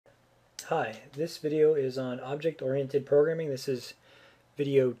Hi, this video is on object-oriented programming. This is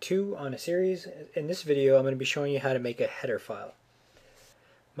video 2 on a series. In this video, I'm going to be showing you how to make a header file.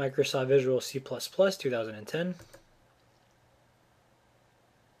 Microsoft Visual C++ 2010.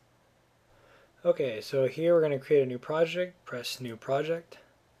 Okay, so here we're going to create a new project. Press New Project.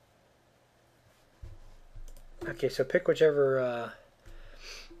 Okay, so pick whichever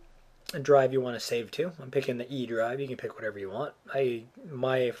drive you want to save to. I'm picking the E drive. You can pick whatever you want.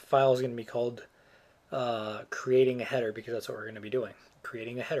 My file is going to be called creating a header because that's what we're going to be doing.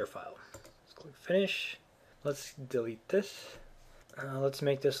 Creating a header file. Let's click Finish. Let's delete this. Let's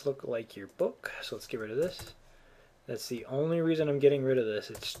make this look like your book. So let's get rid of this. That's the only reason I'm getting rid of this.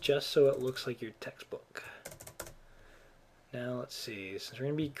 It's just so it looks like your textbook. Now let's see. Since we're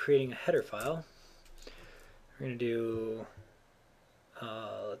going to be creating a header file, we're going to do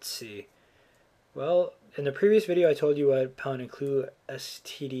let's see. Well, in the previous video I told you what #include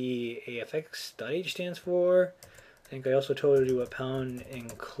stdafx.h stands for. I think I also told you what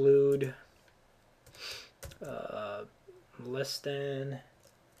 #include less than.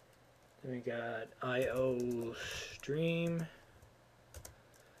 Then we got IO stream.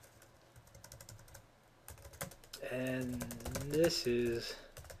 And this is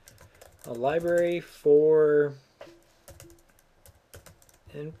a library for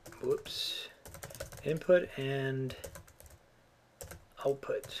input and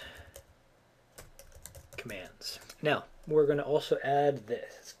output commands. Now we're going to also add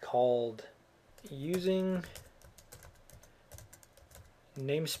this. It's called using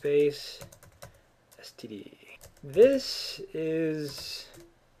namespace std. This is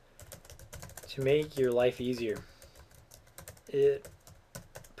to make your life easier. It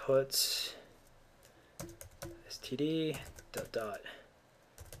puts std ...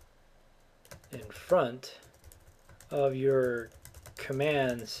 in front of your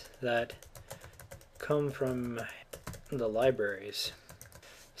commands that come from the libraries.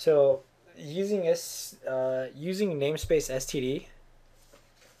 So using namespace std,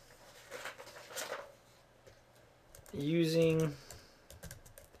 using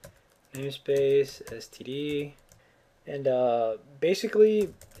namespace std, and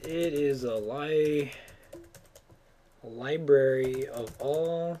basically it is a library of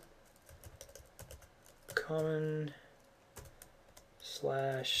all common /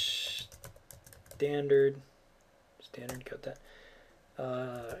 standard, cut that,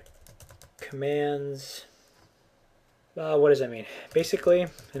 commands. What does that mean? Basically,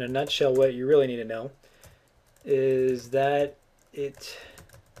 in a nutshell, what you really need to know is that it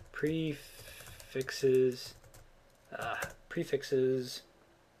prefixes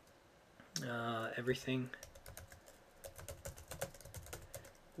everything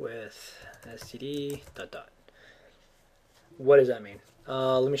with std ... What does that mean?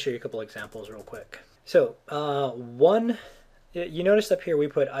 Let me show you a couple examples real quick. So one, you notice up here we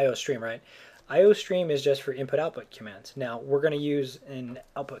put IOStream, right? IOStream is just for input-output commands. Now we're going to use an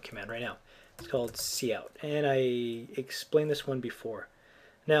output command right now. It's called cout, and I explained this one before.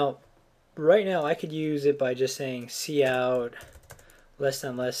 Now right now I could use it by just saying cout less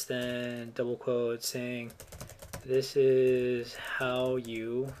than double quotes saying this is how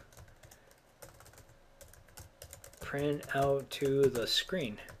you print out to the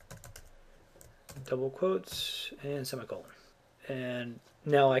screen, double quotes and semicolon. And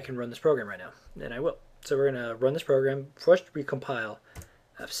now I can run this program right now, and I will. So we're going to run this program. First we compile,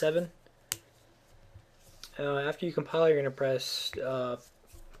 F7. After you compile, you're going to press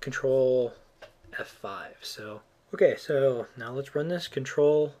Control F5. So okay, so now let's run this.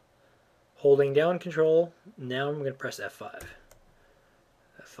 Control, holding down Control. Now I'm going to press F5.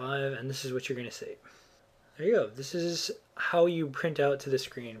 F5, and this is what you're going to see. There you go. This is how you print out to the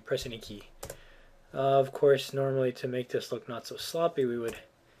screen. Press any key. Of course, normally to make this look not so sloppy, we would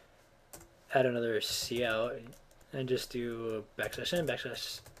add another cout and just do \n, and \n.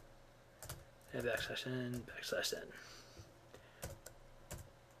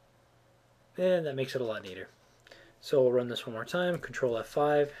 And that makes it a lot neater. So we'll run this one more time. Control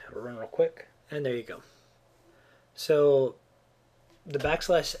F5. We'll run real quick. And there you go. So the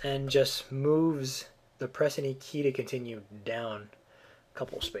 \n just moves the press any key to continue down a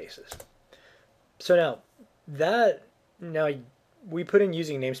couple spaces. So now we put in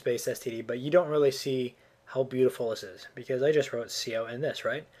using namespace std, but you don't really see how beautiful this is because I just wrote cout in this,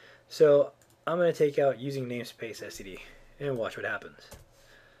 right? So I'm going to take out using namespace std and watch what happens.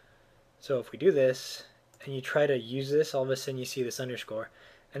 So if we do this and you try to use this, all of a sudden you see this underscore,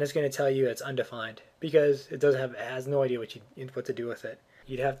 and it's going to tell you it's undefined because it has no idea what to do with it.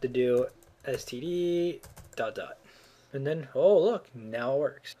 You'd have to do std ... And then, oh look, now it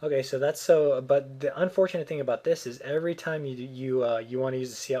works. Okay, so that's so. But the unfortunate thing about this is every time you want to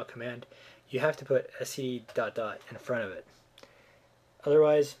use the cout command, you have to put std dot dot in front of it.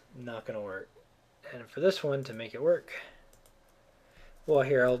 Otherwise, not gonna work. And for this one to make it work, well,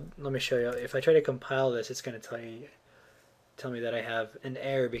 here let me show you. If I try to compile this, it's gonna tell me that I have an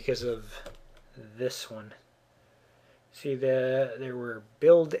error because of this one. See, there were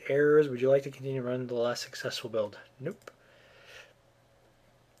build errors. Would you like to continue to run the last successful build? Nope.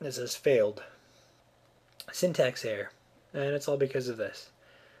 It says failed. Syntax error. And it's all because of this.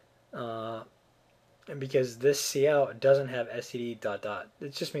 And because this cout doesn't have std dot dot.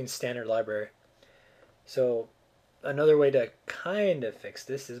 It just means standard library. So another way to kind of fix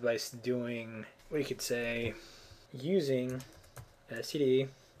this is by doing, we could say, using std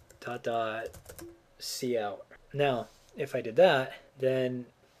dot dot cout. Now, if I did that, then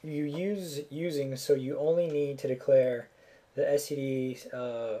you using, so you only need to declare the std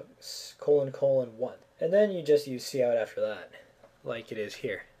colon 1, and then you just use cout after that, like it is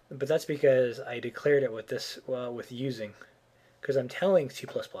here. But that's because I declared it with this with using, because I'm telling C++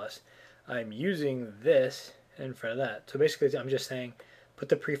 I'm using this in front of that. So basically, I'm just saying put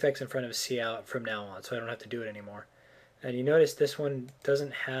the prefix in front of cout from now on, so I don't have to do it anymore. And you notice this one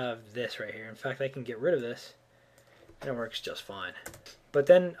doesn't have this right here. In fact, I can get rid of this, and it works just fine. But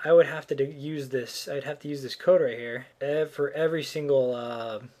then I would have to use this. I'd have to use this code right here for every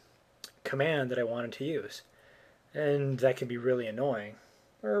single command that I wanted to use, and that can be really annoying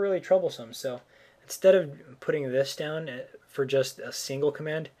or really troublesome. So instead of putting this down for just a single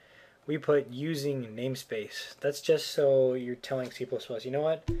command, we put using namespace. That's just so you're telling C++, you know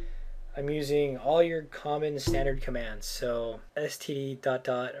what? I'm using all your common standard commands. So std dot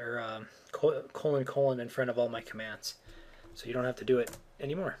dot or colon in front of all my commands. So you don't have to do it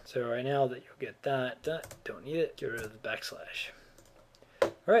anymore. So right now that you'll get that, don't need it, get rid of the backslash.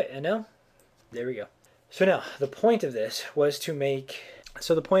 All right, and now, there we go. So now, the point of this was to make,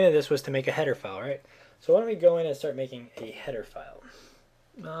 a header file, right? So why don't we go in and start making a header file.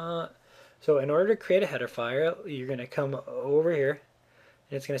 So in order to create a header file, you're going to come over here,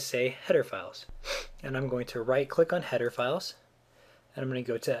 and it's going to say header files. And I'm going to right click on header files, and I'm going to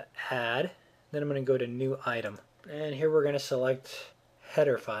go to add, then I'm going to go to new item. And here we're going to select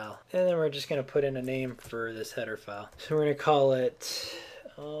header file, and then we're just going to put in a name for this header file. So we're going to call it,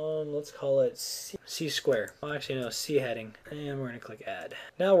 let's call it C square. Well, actually no, C heading, and we're going to click add.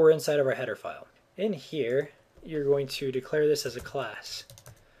 Now we're inside of our header file. In here, you're going to declare this as a class.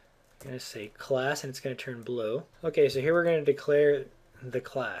 You're going to say class, and it's going to turn blue. Okay, so here we're going to declare the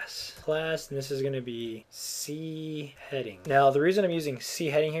class, and this is going to be C heading. Now the reason I'm using C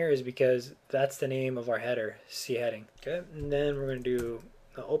heading here is because that's the name of our header, C heading. Okay, and then we're going to do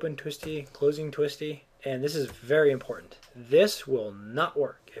the open twisty, closing twisty, and this is very important. This will not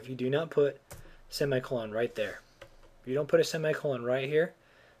work if you do not put semicolon right there. If you don't put a semicolon right here,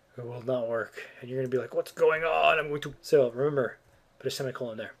 it will not work, and you're going to be like, what's going on? I'm going to. So remember, put a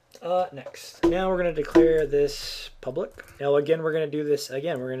semicolon there. Next. Now we're going to declare this public. Now again, we're going to do this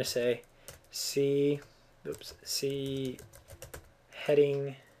again. We're going to say C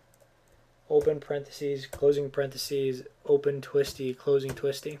heading, open parentheses, closing parentheses, open twisty, closing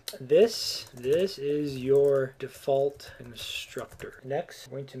twisty. This is your default constructor. Next,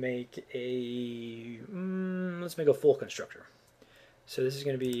 we're going to make a, let's make a full constructor. So this is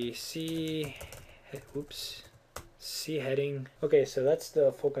going to be C heading. Okay, so that's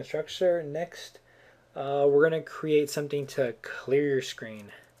the full constructor. Next, we're going to create something to clear your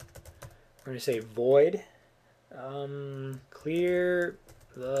screen. We're going to say void clear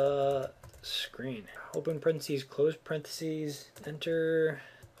the screen. Open parentheses, close parentheses, enter,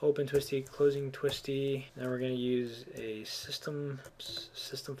 open twisty, closing twisty. Then we're going to use a system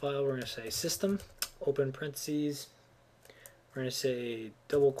file. We're going to say system, open parentheses. We're going to say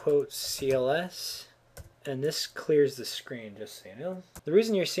double quote CLS. And this clears the screen, just so you know. The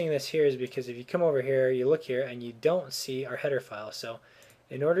reason you're seeing this here is because if you come over here, you look here, and you don't see our header file. So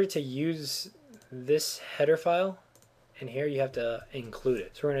in order to use this header file in here, you have to include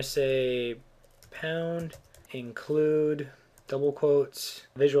it. So we're going to say pound include double quotes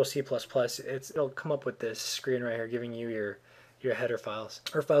Visual C++. It'll come up with this screen right here giving you your header files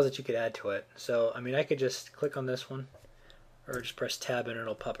or files that you could add to it. So I mean, I could just click on this one or just press tab and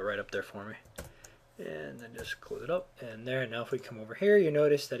it'll pop it right up there for me. And then just close it up, and there. Now if we come over here, you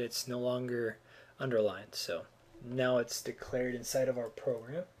notice that it's no longer underlined, so now it's declared inside of our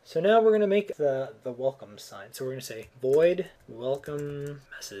program. So now we're going to make the welcome sign. So we're going to say void welcome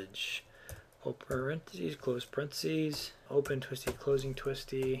message, open parentheses, close parentheses, open twisty, closing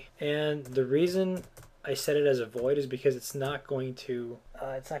twisty. And the reason I set it as a void is because it's not going to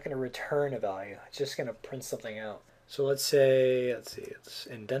return a value. It's just going to print something out. So let's see, let's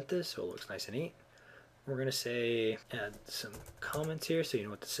indent this so it looks nice and neat. We're going to say add some comments here so you know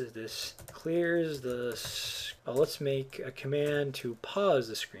what this is. This clears the, let's make a command to pause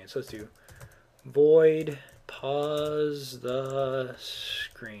the screen. So let's do void pause the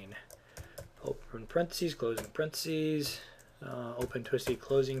screen. Open parentheses, closing parentheses, open twisty,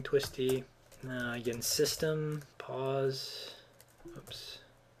 closing twisty. Again, system pause. Oops.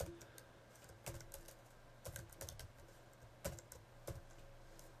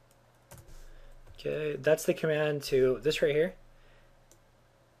 Okay, that's the command to, this right here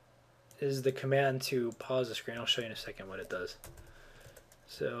is the command to pause the screen. I'll show you in a second what it does.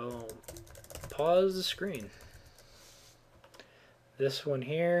 So pause the screen. This one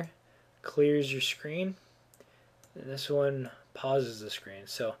here clears your screen, and this one pauses the screen.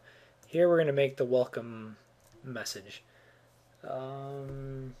 So here we're going to make the welcome message.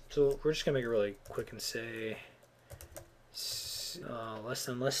 So we're just going to make it really quick and say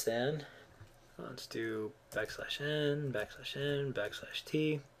less than. Let's do \n,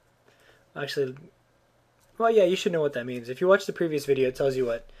 \t. Actually, well, yeah, you should know what that means. If you watch the previous video, it tells you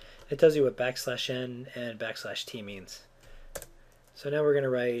what \n and \t means. So now we're going to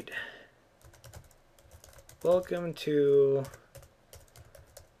write welcome to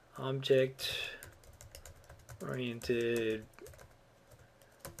object-oriented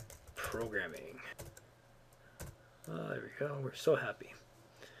programming. There we go. We're so happy.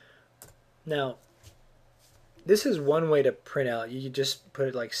 Now, this is one way to print out. You just put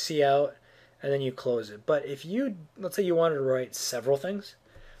it like cout and then you close it. But if you, let's say you wanted to write several things.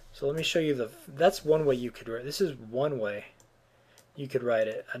 So let me show you that's one way you could write. This is one way you could write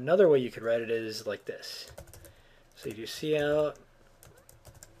it. Another way you could write it is like this. So you do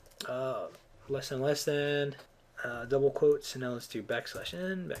cout, less than, double quotes, and now let's do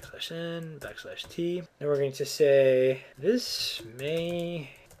 \n, \t. Now we're going to say, this may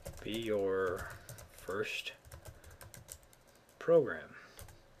be your first program.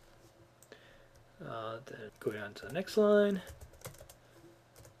 Then go down to the next line,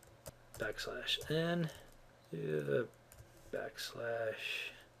 \n,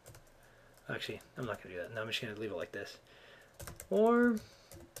 actually, I'm not going to do that. No, I'm just going to leave it like this. Or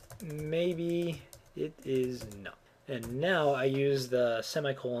maybe it is not. And now I use the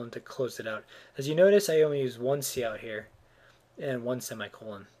semicolon to close it out. As you notice, I only use one cout here and one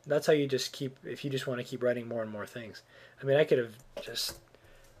semicolon. That's how you just keep, if you just want to keep writing more and more things. I mean, I could have just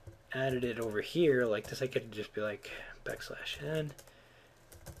added it over here like this. I could just be like \n.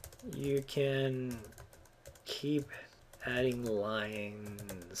 You can keep adding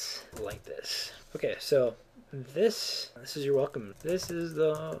lines like this. Okay, so this is your welcome. This is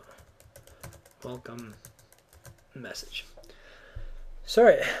the welcome message. So, all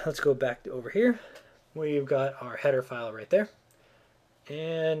right, let's go back over here. We've got our header file right there.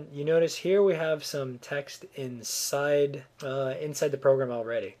 And you notice here we have some text inside the program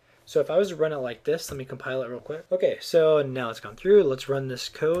already. So if I was to run it like this, let me compile it real quick. Okay, so now it's gone through. Let's run this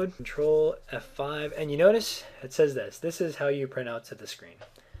code. Control F5, and you notice it says this. This is how you print out to the screen.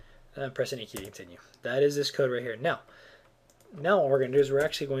 Press any key to continue. That is this code right here. Now what we're going to do is we're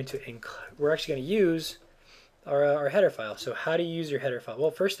actually going to use our header file. So how do you use your header file?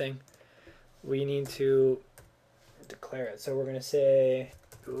 Well, first thing, we need to declare it. So we're going to say,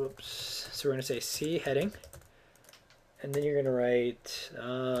 oops. So we're going to say C heading, and then you're going to write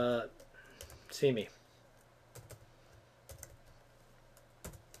CME.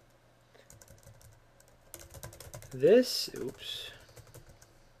 This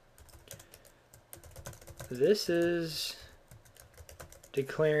is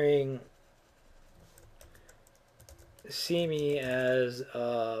declaring CME as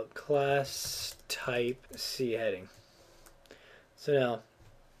a class type C heading. So now,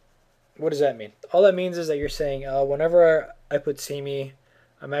 what does that mean? All that means is that you're saying whenever I put CME,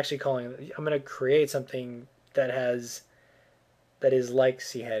 I'm going to create something that is like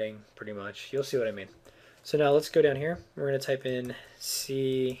C heading, pretty much. You'll see what I mean. So now let's go down here. We're going to type in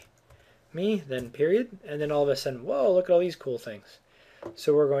CME, then period, and then all of a sudden, whoa, look at all these cool things.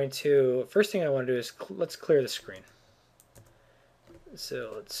 So we're going to, first thing I want to do is let's clear the screen.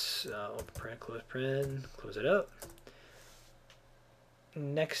 So let's open paren, close it up.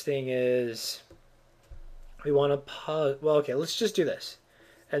 Next thing is we want to pause. Well, okay, let's just do this,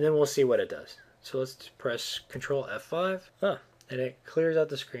 and then we'll see what it does. So let's press Control F5, and it clears out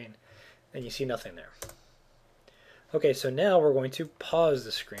the screen, and you see nothing there. Okay, so now we're going to pause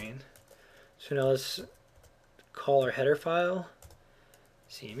the screen. So now let's call our header file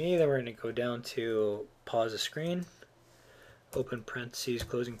CME, then we're going to go down to pause the screen, open parentheses,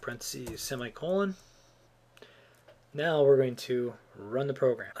 closing parentheses, semicolon. Now we're going to run the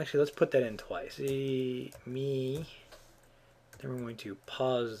program. Actually, let's put that in twice. CME, then we're going to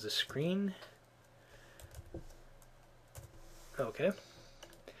pause the screen. Okay.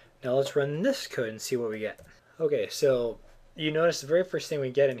 Now let's run this code and see what we get. Okay, so you notice the very first thing we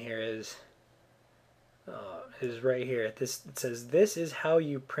get in here is right here. It says this is how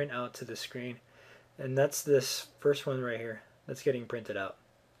you print out to the screen, and that's this first one right here that's getting printed out.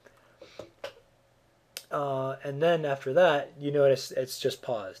 And then after that, you notice it's just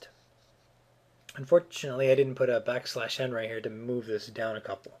paused. Unfortunately, I didn't put a \n right here to move this down a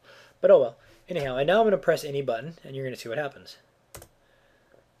couple, but oh well. Anyhow, and now I'm going to press any button, and you're going to see what happens.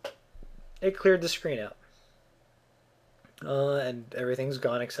 It cleared the screen out. And everything's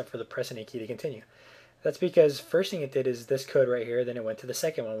gone except for the press any key to continue. That's because first thing it did is this code right here, then it went to the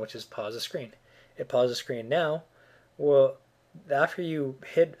second one, which is pause the screen. It paused the screen now. Well, after you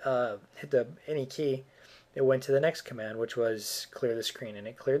hit the any key, it went to the next command, which was clear the screen, and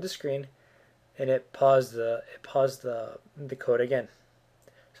it cleared the screen, and it paused the code again.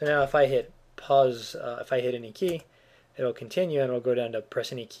 So now if I hit pause, if I hit any key, it'll continue, and it'll go down to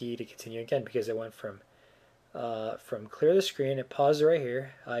press any key to continue again, because it went from clear the screen, it paused right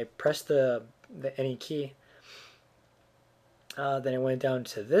here, I pressed the any key, then it went down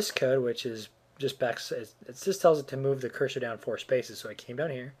to this code, which is just it just tells it to move the cursor down 4 spaces, so I came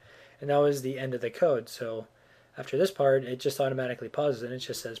down here, and that was the end of the code. So after this part, it just automatically pauses, and it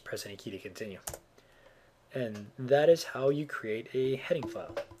just says press any key to continue. And that is how you create a heading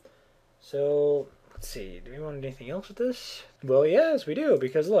file. So let's see, do we want anything else with this? Well, yes, we do,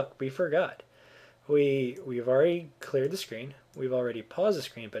 because look, we forgot. We've already cleared the screen, we've already paused the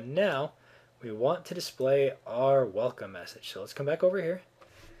screen, but now we want to display our welcome message. So let's come back over here.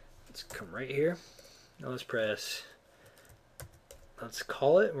 Let's come right here. Now let's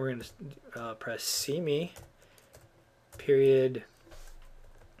call it, we're going to press CME period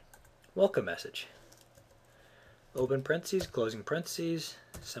welcome message. Open parentheses, closing parentheses,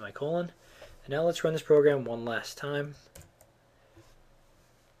 semicolon. And now let's run this program one last time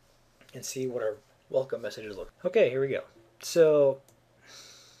and see what our welcome messages look. Okay, here we go. So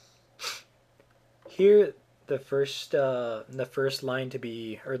here the first line to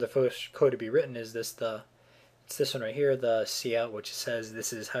be, or the first code to be written is it's this one right here, the cout, which says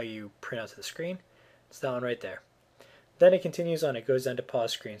this is how you print out to the screen. It's that one right there. Then it continues on, it goes down to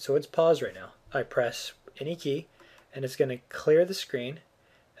pause screen. So it's paused right now. I press any key and it's going to clear the screen,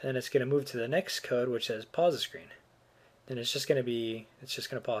 and then it's going to move to the next code which says pause the screen. Then it's just going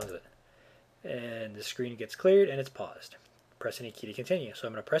to pause it. And the screen gets cleared and it's paused. Press any key to continue. So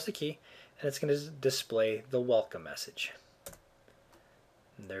I'm going to press the key and it's going to display the welcome message.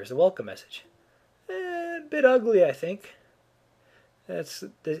 And there's the welcome message. A bit ugly, I think.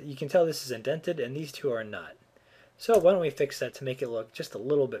 You can tell this is indented and these two are not. So why don't we fix that to make it look just a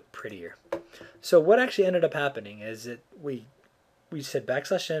little bit prettier. So what actually ended up happening is that we said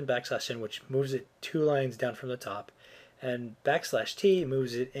 \n, which moves it 2 lines down from the top, and \t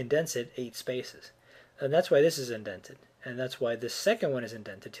moves it, indents it 8 spaces. And that's why this is indented. And that's why this second one is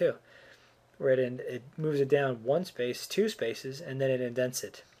indented too. Where it moves it down 1 space, 2 spaces, and then it indents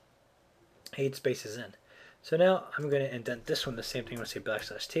it 8 spaces in. So now I'm going to indent this one the same thing. We'll say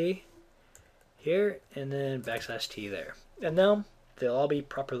 \t here, and then \t there. And now they'll all be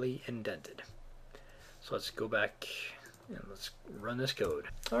properly indented. So let's go back and let's run this code.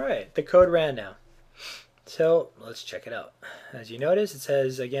 Alright, the code ran now. So let's check it out. As you notice, it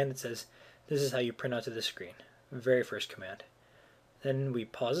says this is how you print out to the screen. Very first command. Then we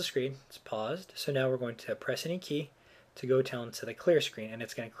pause the screen. It's paused. So now we're going to press any key to go down to the clear screen, and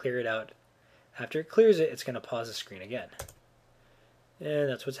it's going to clear it out. After it clears it, it's going to pause the screen again. And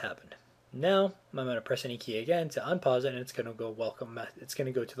that's what's happened. Now I'm going to press any key again to unpause it, and it's going to go It's going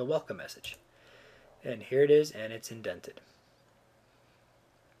to go to the welcome message. And here it is, and it's indented.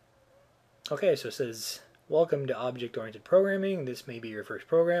 Okay, so it says, welcome to object-oriented programming. This may be your first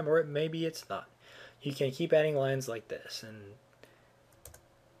program, or maybe it's not. You can keep adding lines like this, and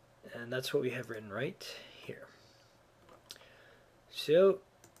that's what we have written right here. So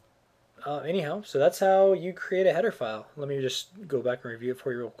anyhow, so that's how you create a header file. Let me just go back and review it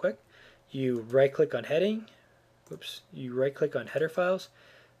for you real quick. You right-click on heading. Oops. You right-click on header files.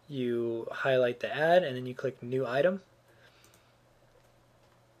 You highlight the add, and then you click new item.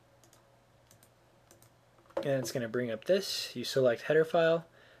 And it's going to bring up this. You select header file.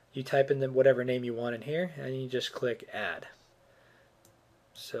 You type in whatever name you want in here, and you just click add.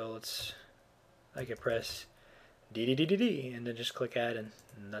 So I can press D, and then just click add, and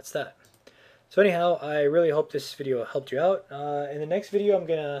that's that. So anyhow, I really hope this video helped you out. In the next video,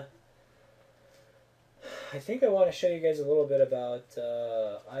 I think I want to show you guys a little bit about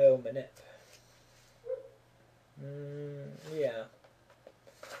IO manip. Yeah.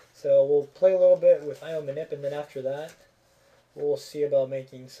 So we'll play a little bit with IO manip, and then after that, we'll see about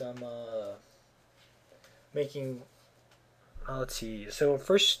making some let's see. So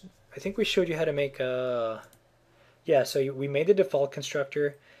first, I think we showed you how to make yeah. So we made the default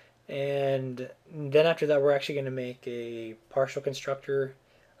constructor, and then after that, we're actually going to make a partial constructor,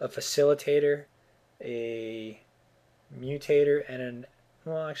 a facilitator, a mutator, and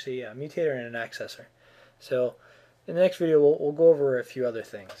mutator and an accessor. So in the next video, we'll go over a few other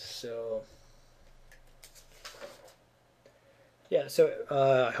things. So yeah, so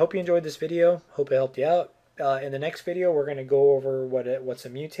I hope you enjoyed this video. Hope it helped you out. In the next video, we're going to go over what's a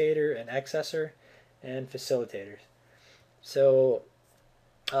mutator, an accessor, and facilitators. So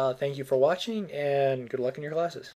thank you for watching, and good luck in your classes.